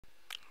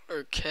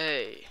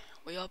Okay,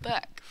 we are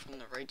back from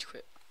the rage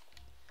quit.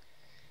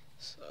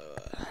 So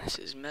this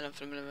is Men of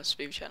the Minimum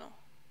Speed channel,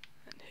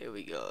 and here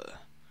we go.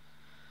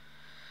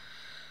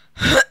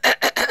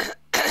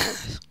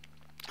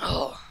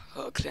 Oh,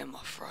 gotta clear my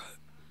throat.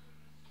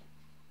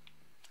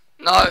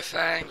 No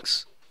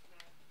thanks.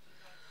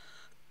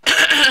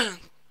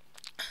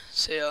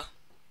 See ya.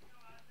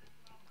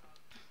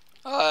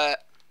 Alright.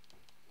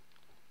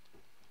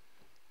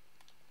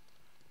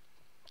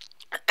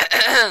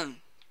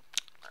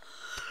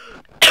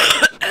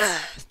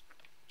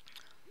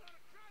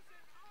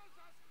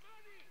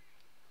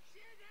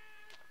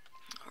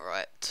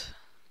 Alright.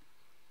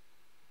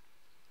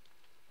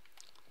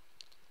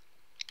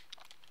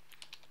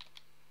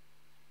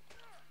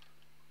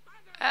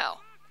 Ow.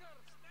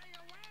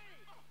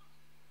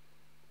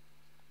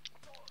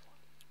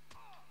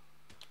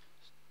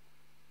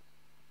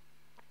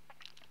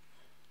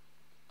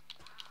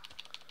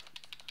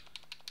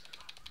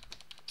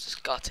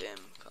 Just got him,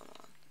 come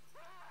on.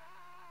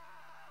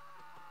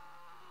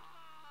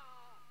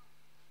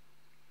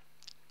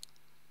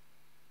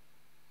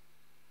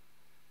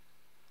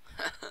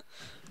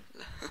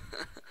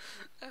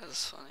 That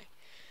was funny.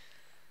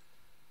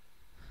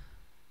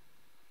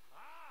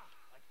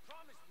 I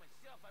promised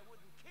myself I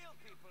wouldn't kill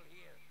people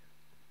here.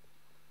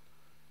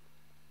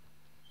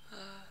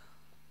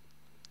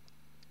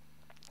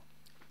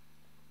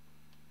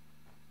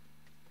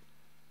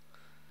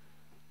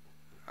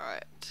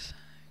 Alright.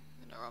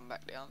 I'm gonna run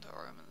back down to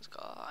Roman's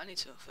car. I need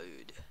some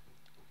food.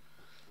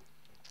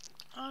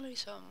 I need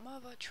some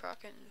mother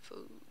trucking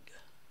food.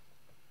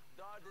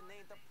 Darden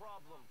ain't a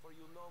problem for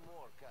you no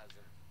more,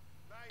 cousin.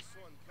 Nice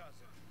one,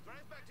 cousin.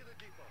 Drive back to the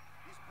depot.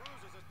 These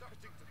bruises are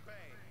starting to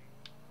pain.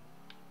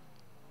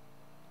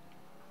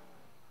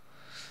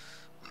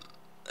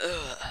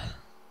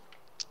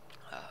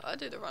 I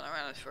do the run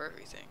around for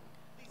everything.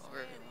 These Or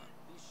everyone.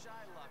 these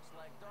Shylocks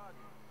like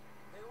Darden,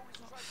 they always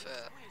try to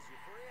fair. squeeze you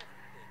for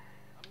everything.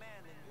 A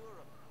man in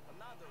Europe,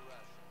 another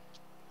Russian.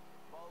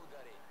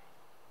 Bulgari.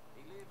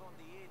 He lived on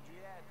the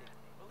Adriatic.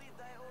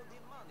 Believed I owed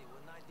him money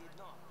when I did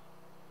not.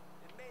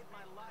 It made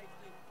my life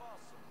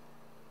impossible.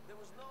 There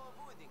was no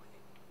avoiding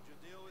him. Did you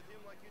deal with him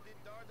like you did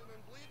Darden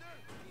and Bleeder?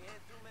 He had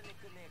too many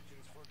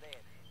connections for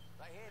that.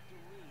 I had to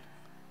leave.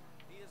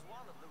 He is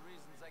one of the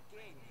reasons I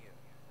came here.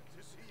 To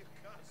see your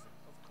cousin,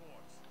 of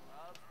course.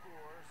 Of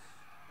course.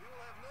 We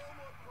will have no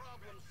more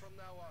problems from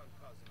now on,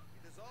 cousin.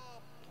 It is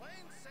all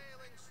plain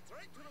sailing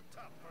straight to the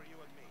top for you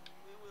and me.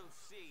 We will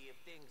see if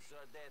things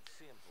are that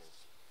simple.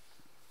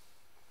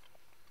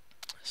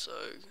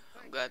 So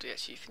I'm glad we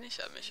actually finished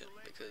that mission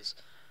because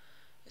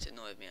it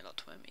annoyed me a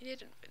lot when we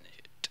didn't finish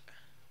it.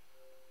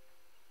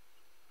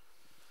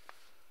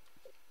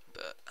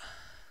 But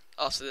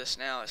after this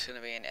now it's going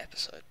to be an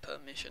episode per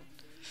mission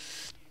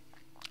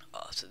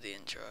after the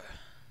intro.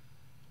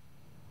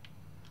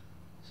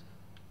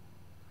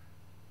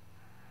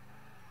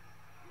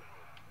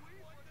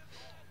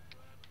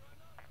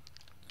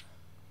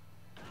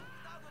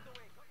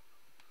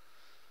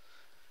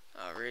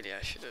 Oh really,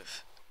 I should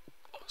have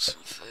bought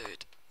some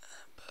food,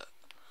 but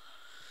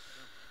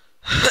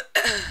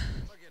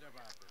Forget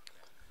about it.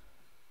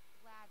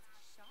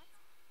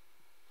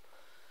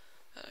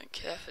 I don't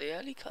care for the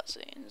early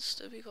cutscenes,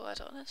 to be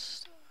quite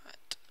honest.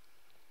 Right.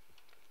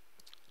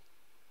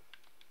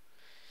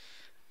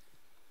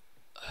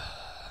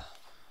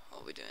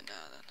 What are we doing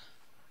now then?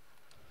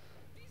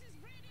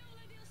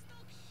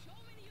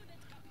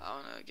 I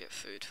want to get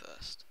food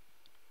first.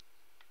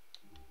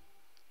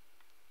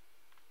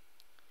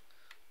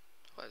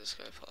 Why just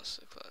go past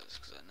the clothes?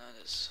 Because I know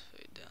there's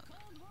food down there.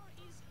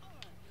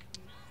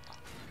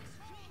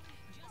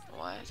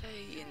 Why are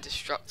they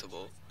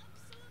indestructible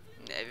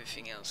and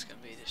everything else can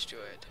be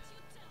destroyed?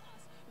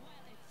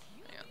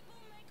 Hang on.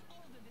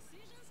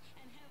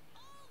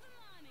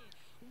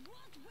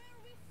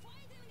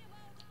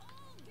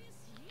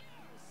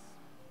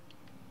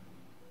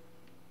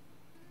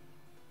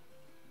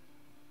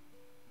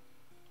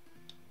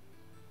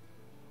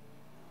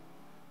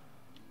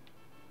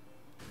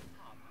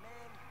 Oh,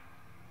 man.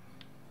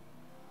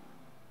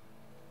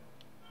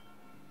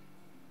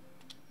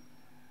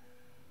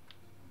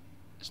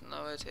 There's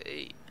nowhere to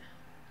eat.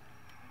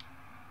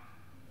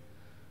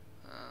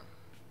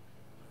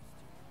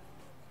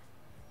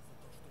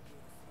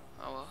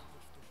 Oh well.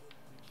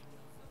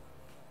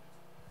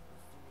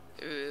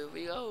 Here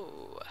we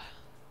go.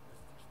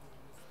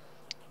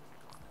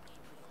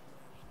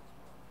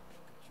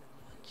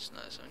 Just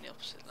notice I'm on the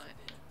opposite line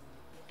here.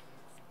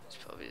 This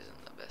probably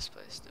isn't the best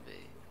place to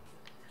be.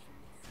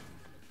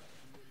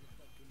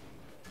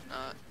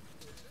 No.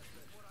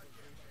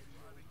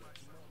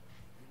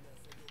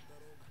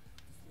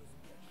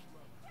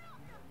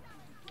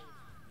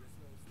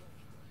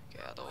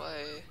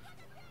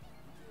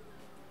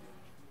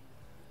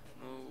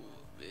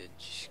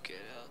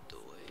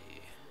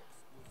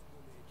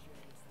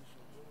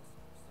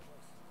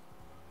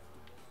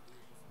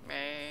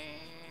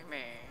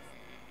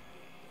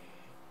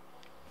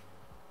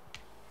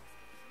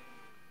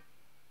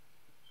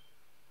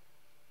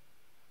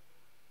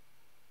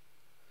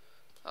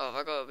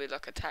 it'll be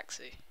like a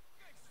taxi.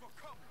 Thanks for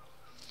coming.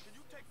 Can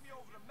you take me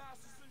over to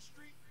Masterson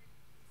Street?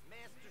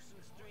 Masterson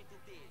Street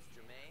it is,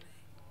 Jermaine.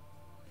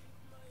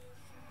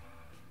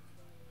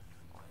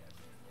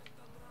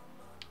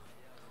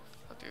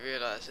 Hope you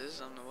realise this,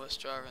 I'm the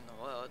worst driver in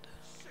the world.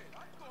 Shit,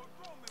 I thought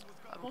Roman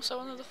was gonna I'm also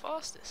one of the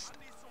fastest.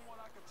 I need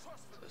someone I can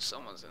trust for So this.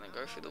 someone's gonna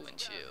go through the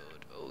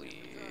windshield. Oh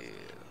yeah.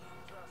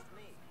 Trust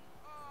me.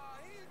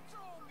 He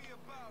told me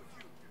about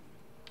you.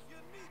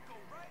 You're Nico,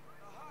 right?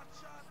 A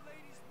hotshot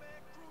ladies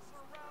man cruising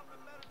around the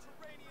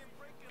Mediterranean,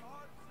 breaking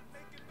hearts and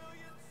making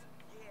millions?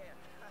 Yeah,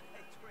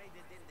 I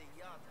traded in the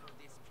yacht for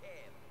this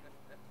cab.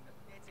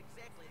 It's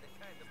exactly the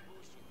kind of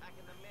bullshit I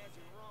can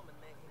imagine Roman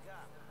making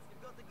up.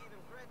 You've got to give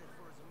him credit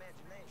for his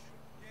imagination.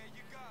 Yeah,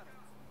 you got it.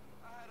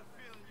 I had a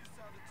feeling you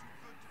sounded too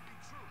good to be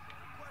true.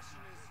 The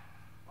question is,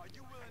 are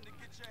you willing to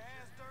get your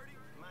hands dirty?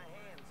 My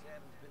hands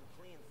haven't been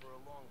clean for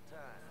a long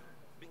time.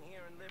 Been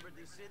here in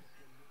Liberty City.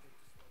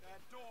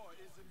 That door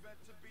isn't meant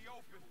to be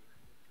open.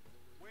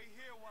 Wait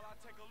here while I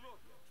take a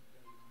look.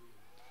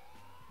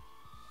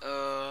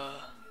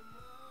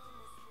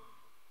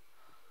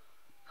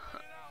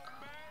 Get it out,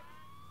 man.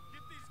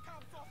 Get these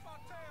cops off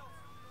our tails.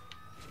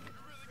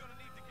 You're really gonna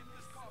need to get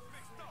this car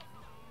fixed up.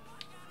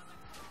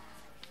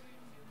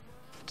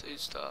 2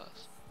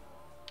 stars.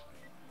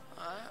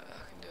 Alright,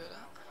 I can do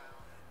that.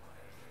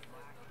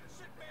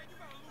 Shit, man, you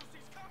gotta lose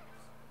these cops.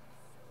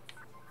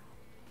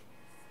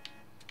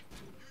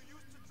 You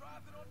used to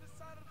driving on this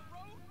side of the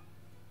road?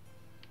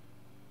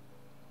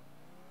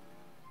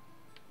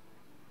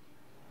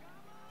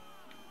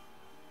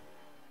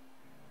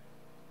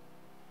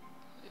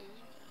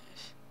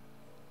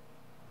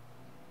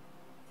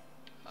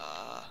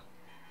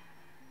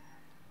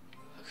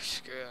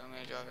 Screw it, I'm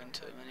gonna drive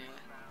into him anyway.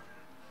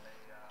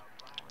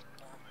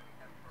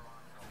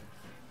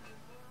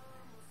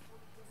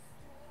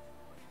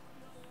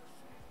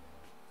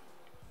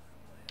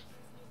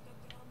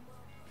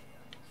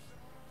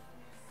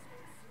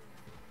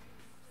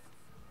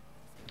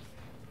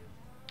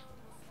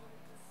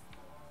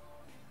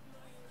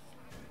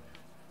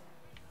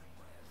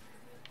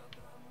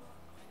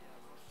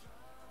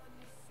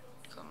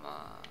 Come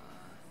on.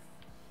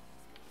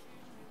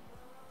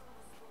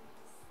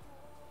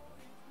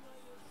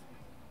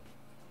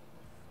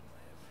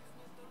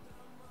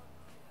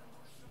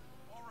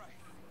 All right.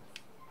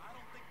 I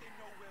don't think they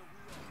know where we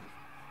are.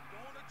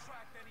 Don't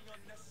attract any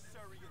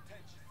unnecessary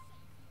attention.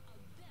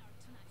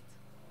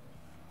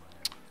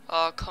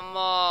 Oh, come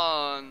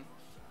on.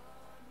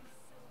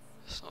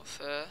 It's not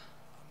fair.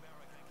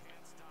 America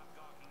can't stop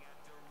gawking at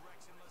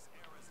directionless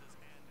heiresses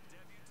and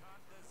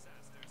debutante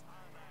disasters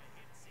on the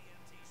hit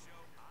CMT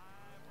show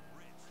I'm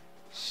Rich.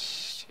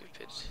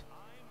 Stupid.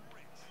 I'm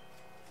Rich.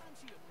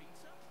 Fancy a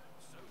pizza?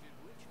 So did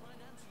rich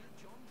financier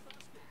John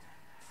Fusket.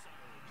 So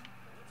you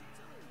bought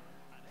Italy.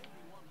 And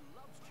everyone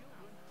loves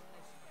children,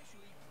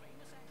 especially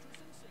famous actress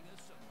and singer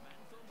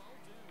Samantha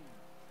Muldoon.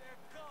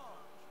 They're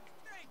gone.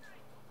 Thank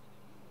you.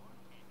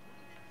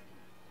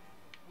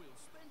 We'll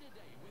spend a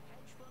day with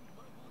hedge fund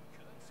mogul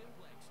Kirk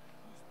Simplex,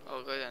 who's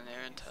I'll go down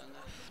there and turn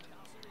left.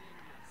 castle in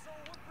England. So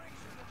what brings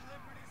you to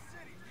Liberty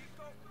City,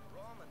 Nico?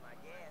 Roman, I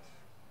guess.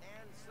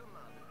 And some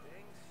other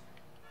things.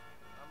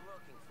 I'm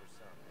looking for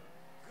something.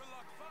 Good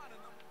luck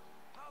finding them.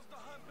 How's the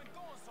hunt been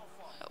going so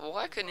far?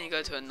 Why couldn't he go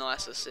to a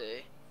nicer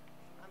city?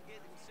 I'm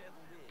getting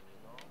settled in, you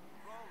know.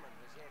 Roman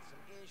has had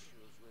some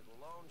issues with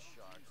loan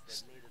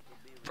sharks that needed to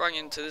be Bring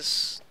into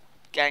this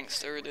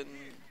gangster and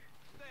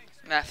Thanks.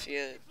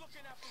 mafia